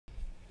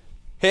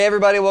Hey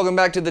everybody, welcome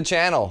back to the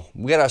channel.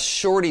 We got a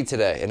shorty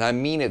today, and I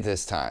mean it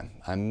this time.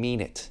 I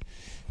mean it.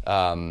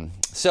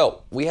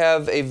 So we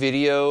have a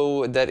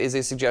video that is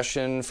a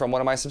suggestion from one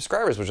of my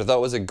subscribers, which I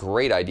thought was a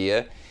great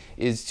idea,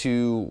 is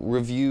to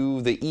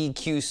review the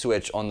EQ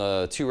switch on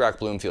the Two-Rock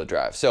Bloomfield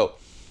Drive. So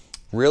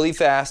really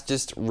fast,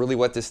 just really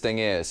what this thing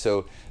is.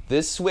 So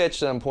this switch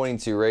that I'm pointing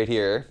to right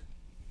here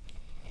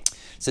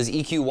says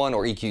EQ1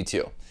 or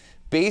EQ2.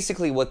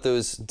 Basically what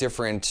those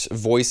different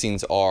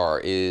voicings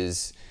are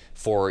is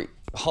for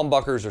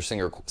humbuckers or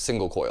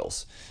single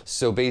coils.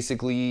 So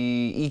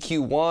basically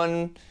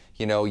EQ1,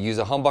 you know, use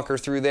a humbucker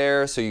through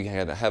there so you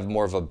can have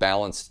more of a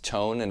balanced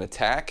tone and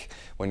attack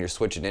when you're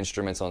switching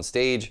instruments on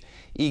stage.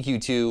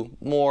 EQ2,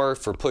 more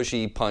for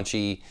pushy,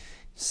 punchy,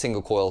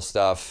 single coil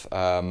stuff.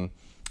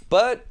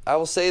 But I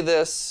will say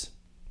this,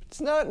 it's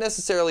not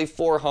necessarily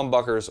for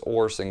humbuckers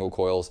or single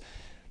coils.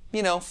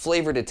 You know,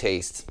 flavor to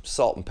taste,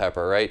 salt and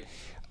pepper, right?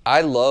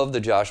 I love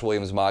the Josh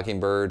Williams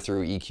Mockingbird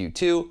through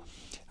EQ2.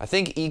 I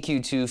think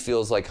EQ2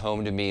 feels like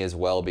home to me as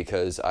well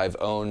because I've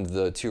owned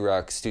the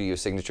Two-Rock Studio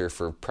Signature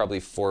for probably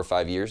 4 or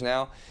 5 years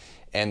now,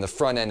 and the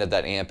front end of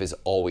that amp is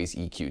always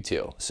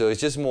EQ2. So it's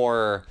just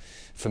more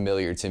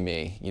familiar to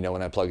me. You know,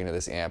 when I plug into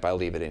this amp, I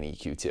leave it in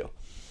EQ2.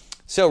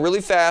 So really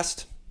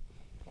fast,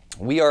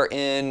 we are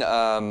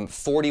in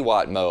 40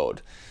 watt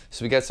mode.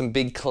 So we got some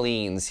big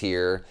cleans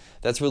here.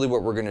 That's really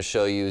what we're gonna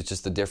show you, is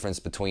just the difference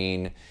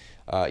between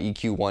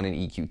EQ1 and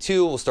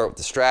EQ2. We'll start with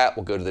the Strat,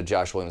 we'll go to the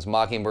Josh Williams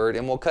Mockingbird,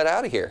 and we'll cut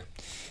out of here.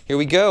 Here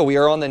we go, we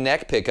are on the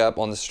neck pickup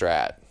on the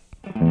Strat.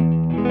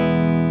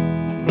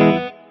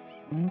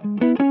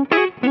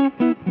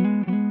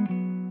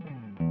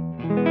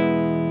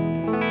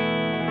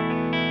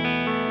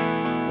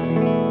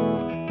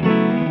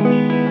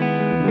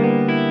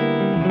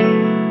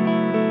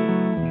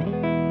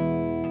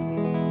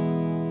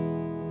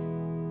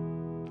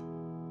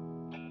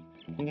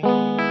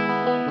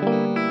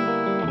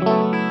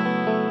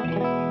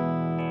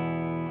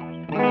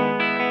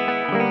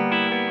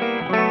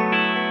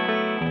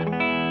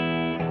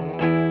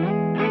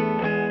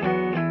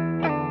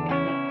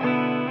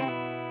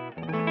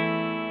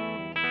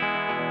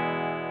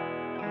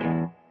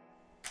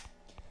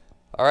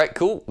 All right,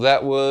 cool.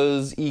 That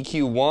was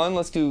EQ1.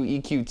 Let's do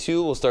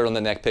EQ2. We'll start on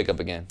the neck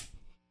pickup again.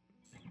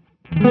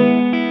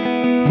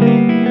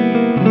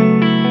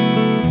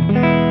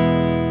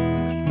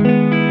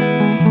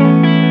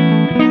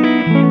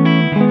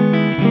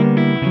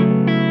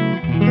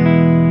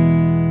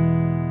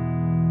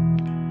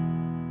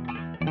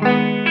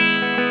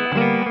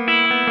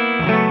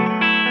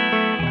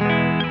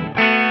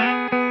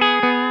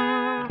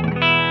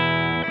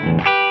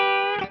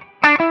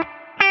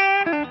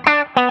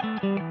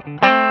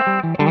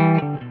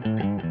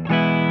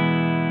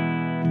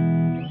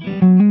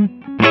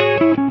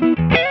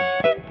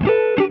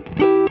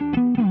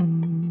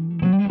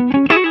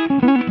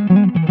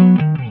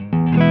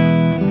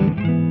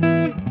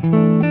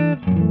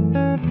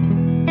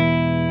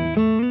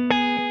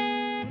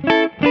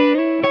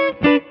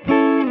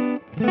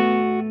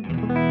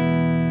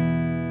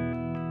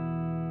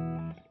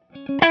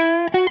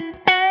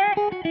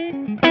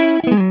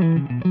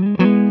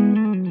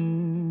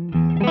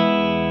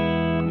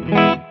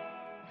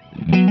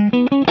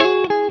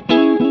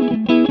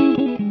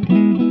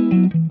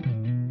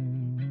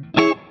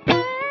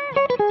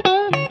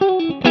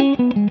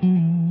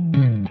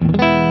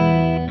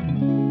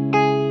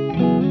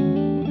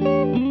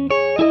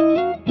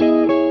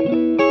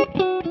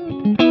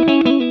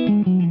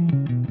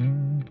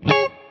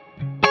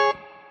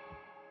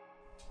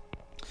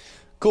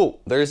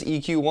 Cool, there's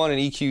EQ1 and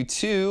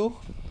EQ2.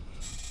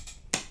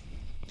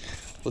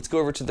 Let's go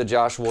over to the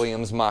Josh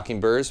Williams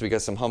Mockingbirds. We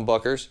got some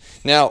humbuckers.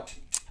 Now,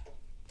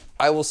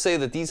 I will say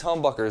that these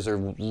humbuckers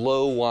are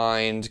low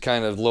wind,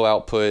 kind of low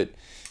output,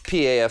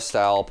 PAF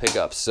style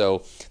pickups.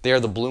 So they are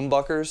the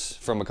Bloombuckers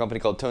from a company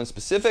called Tone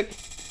Specific.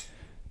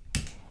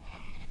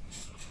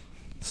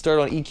 Start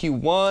on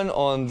EQ1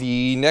 on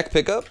the neck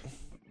pickup.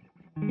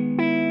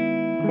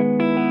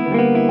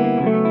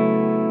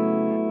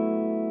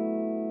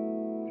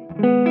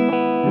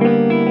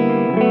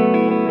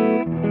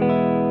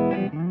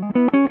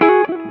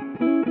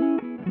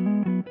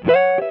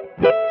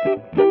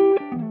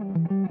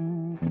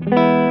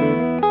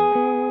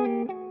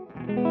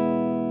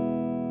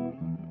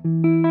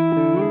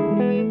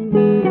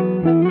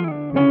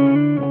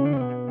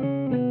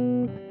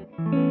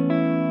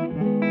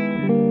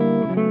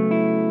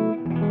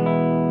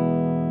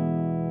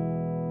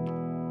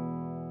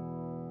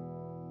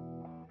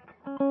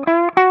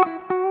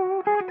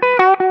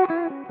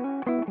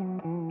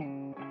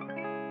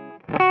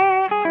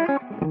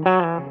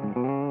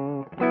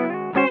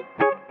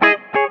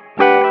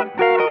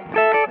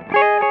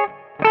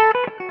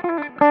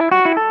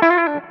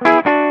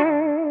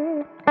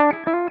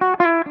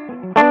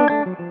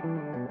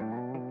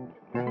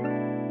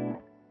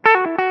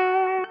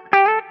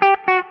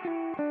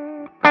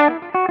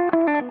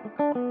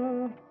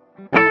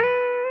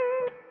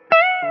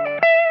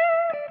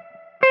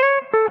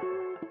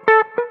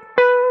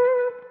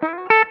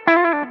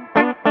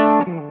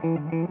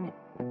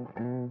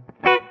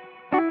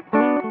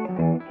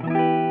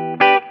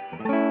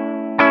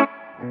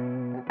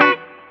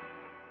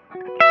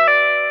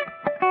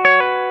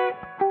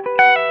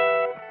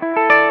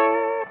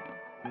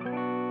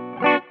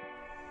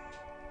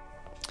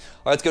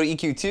 right, let's go to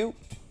EQ2.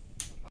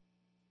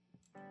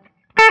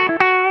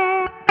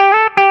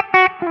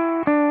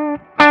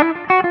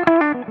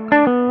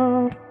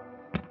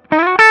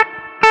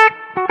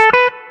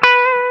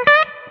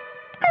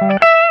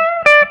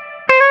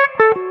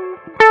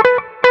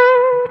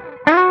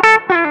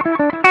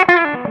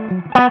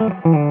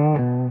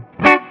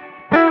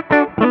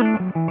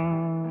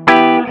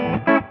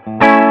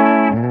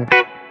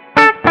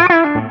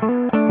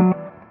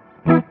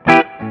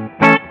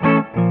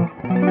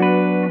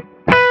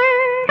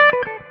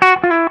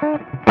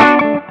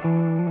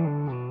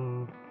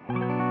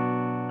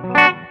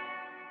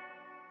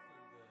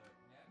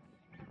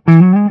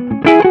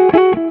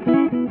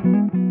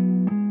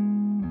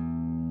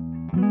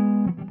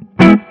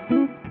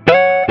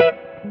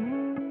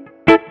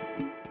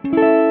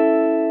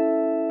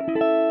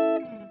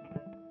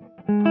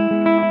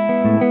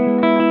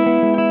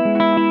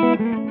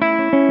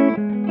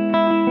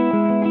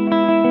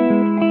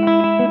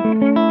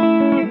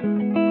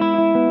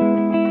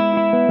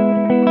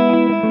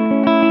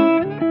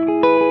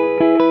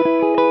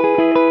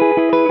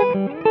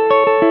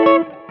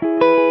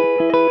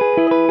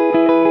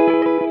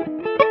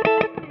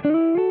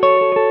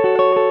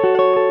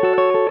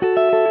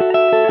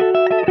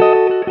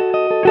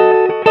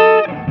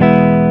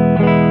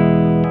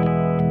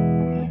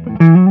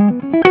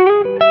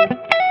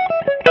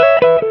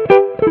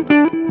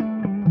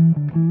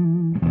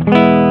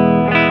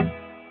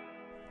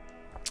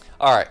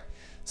 All right,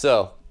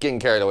 so getting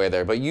carried away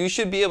there, but you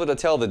should be able to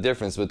tell the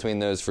difference between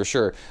those for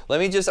sure. Let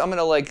me just, I'm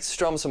gonna like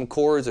strum some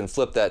chords and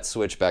flip that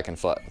switch back and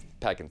forth.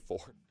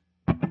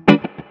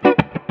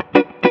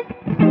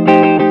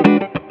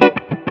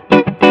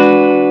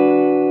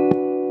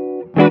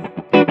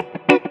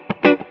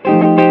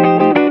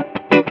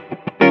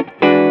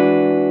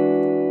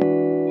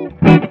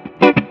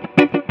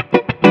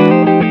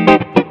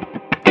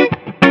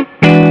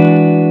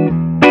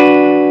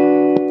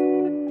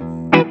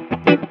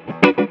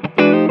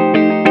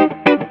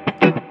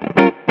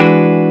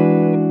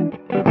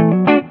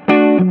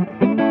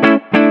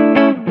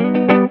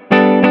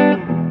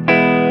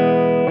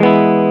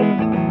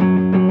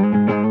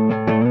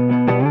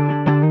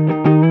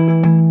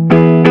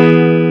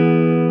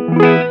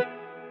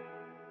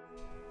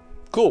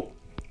 Cool.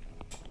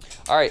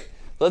 All right,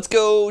 let's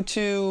go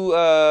to,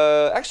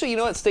 actually, you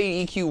know what,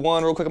 stay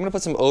EQ1 real quick. I'm gonna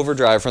put some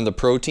overdrive from the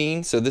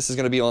Protein. So this is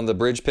gonna be on the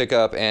bridge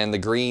pickup and the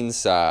green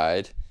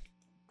side.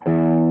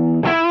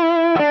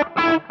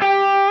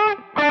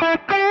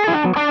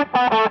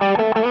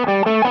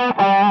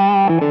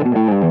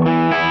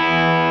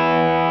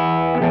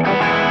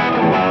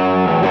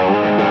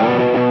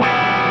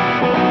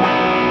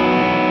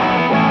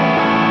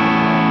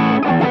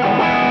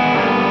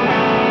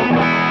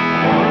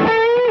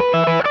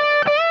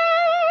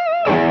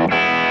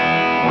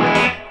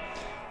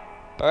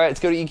 All right,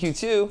 let's go to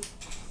EQ2.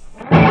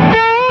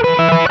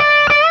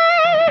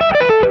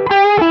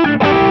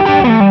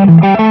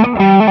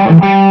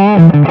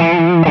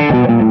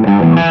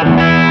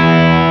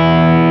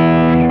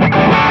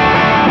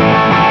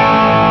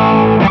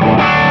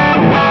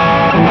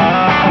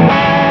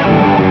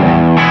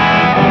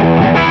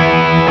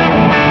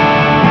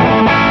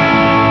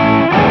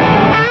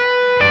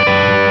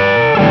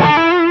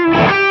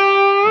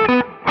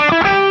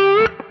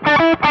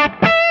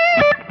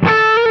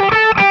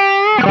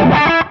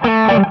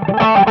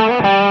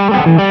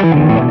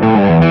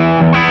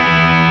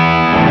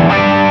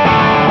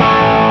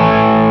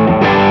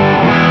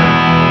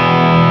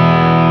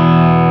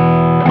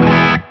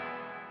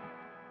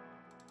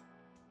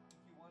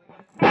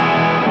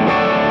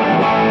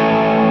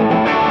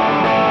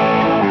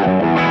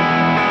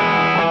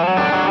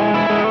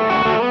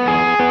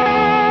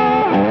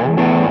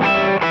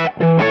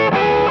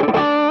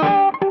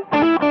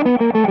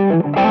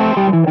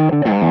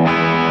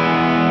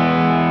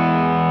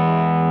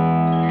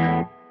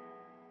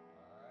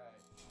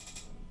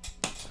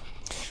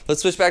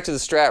 Let's switch back to the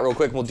Strat real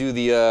quick. We'll do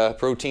the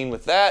Protein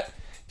with that,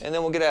 and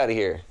then we'll get out of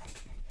here.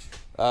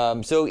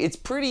 So it's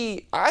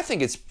pretty, I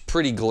think it's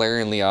pretty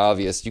glaringly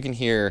obvious. You can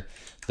hear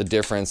the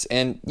difference.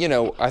 And, you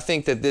know, I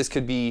think that this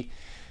could be,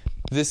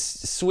 this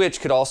switch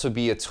could also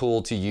be a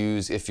tool to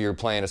use if you're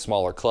playing a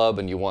smaller club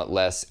and you want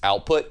less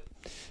output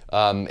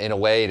in a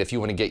way. And if you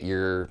want to get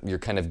your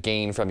kind of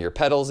gain from your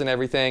pedals and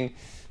everything,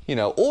 you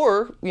know,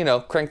 or, you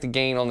know, crank the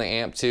gain on the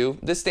amp too.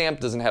 This amp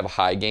doesn't have a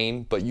high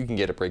gain, but you can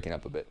get it breaking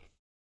up a bit.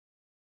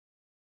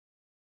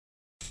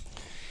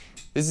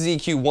 This is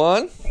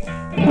EQ1.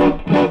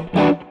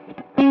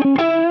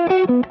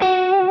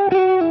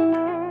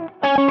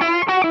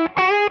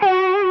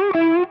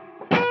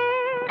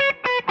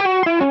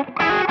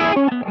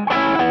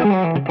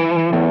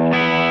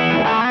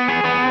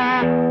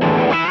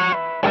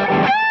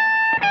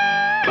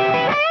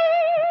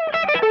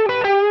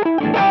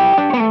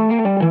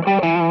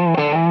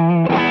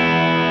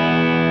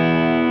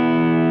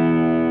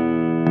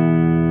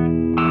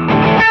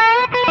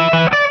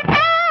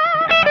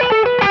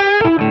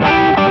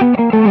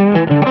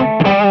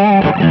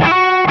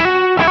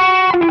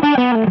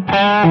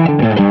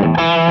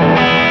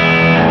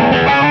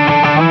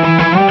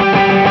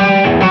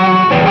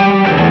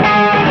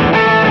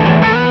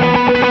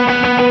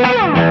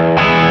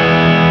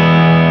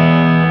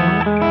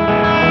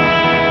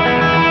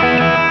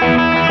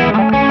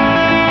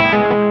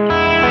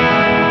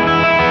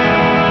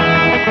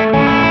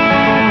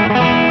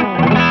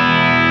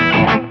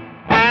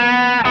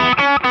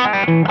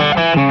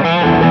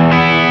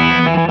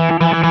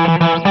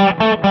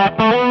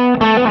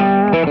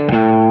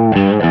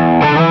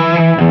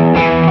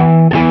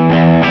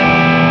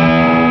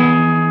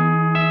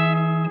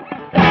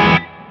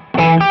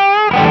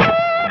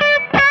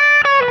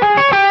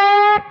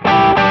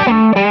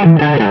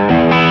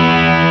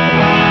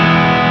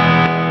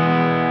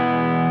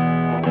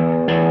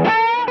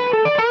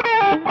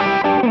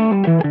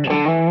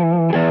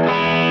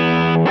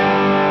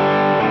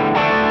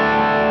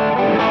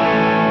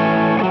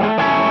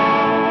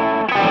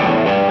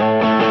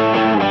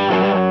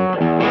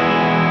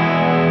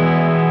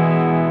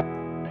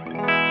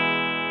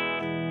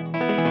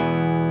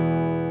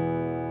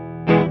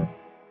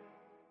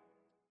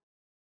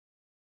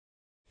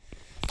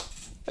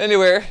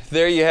 Anywhere,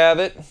 there you have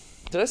it.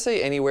 Did I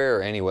say anywhere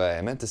or anyway?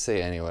 I meant to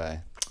say anyway.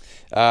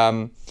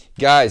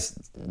 Guys,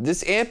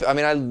 this amp, I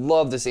mean, I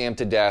love this amp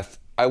to death.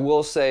 I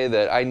will say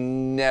that I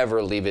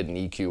never leave it in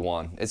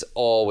EQ1. It's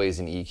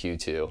always in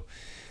EQ2.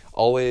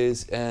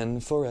 Always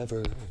and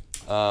forever.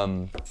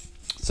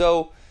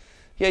 So,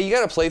 yeah, you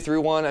got to play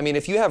through one. I mean,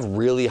 if you have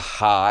really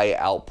high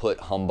output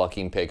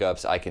humbucking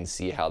pickups, I can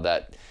see how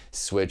that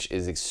switch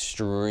is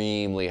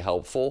extremely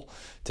helpful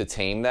to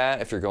tame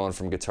that if you're going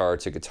from guitar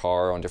to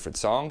guitar on different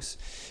songs.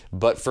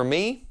 But for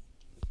me,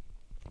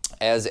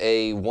 as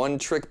a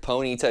one-trick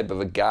pony type of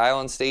a guy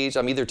on stage,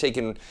 I'm either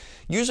taking,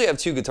 usually I have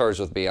two guitars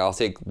with me. I'll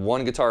take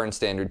one guitar in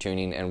standard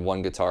tuning and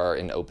one guitar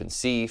in open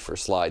C for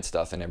slide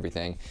stuff and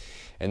everything.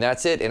 And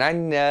that's it. And I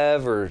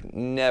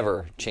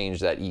never change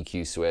that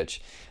EQ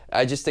switch.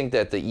 I just think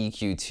that the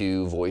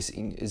EQ2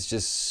 voicing is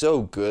just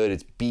so good.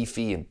 It's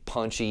beefy and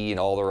punchy in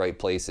all the right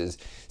places.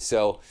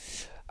 So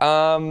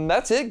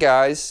that's it,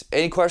 guys.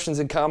 Any questions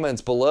and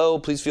comments below,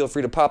 please feel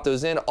free to pop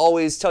those in.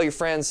 Always tell your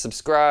friends,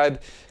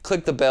 subscribe,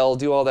 click the bell,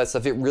 do all that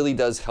stuff. It really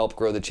does help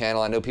grow the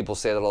channel. I know people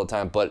say that all the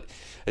time, but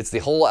it's the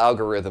whole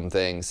algorithm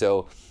thing.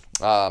 So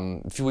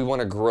if we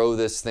want to grow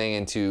this thing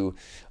into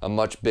a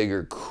much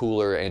bigger,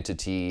 cooler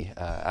entity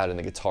out in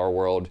the guitar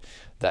world,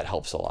 that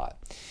helps a lot.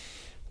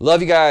 Love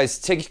you guys.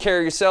 Take care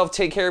of yourself.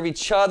 Take care of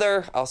each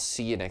other. I'll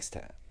see you next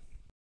time.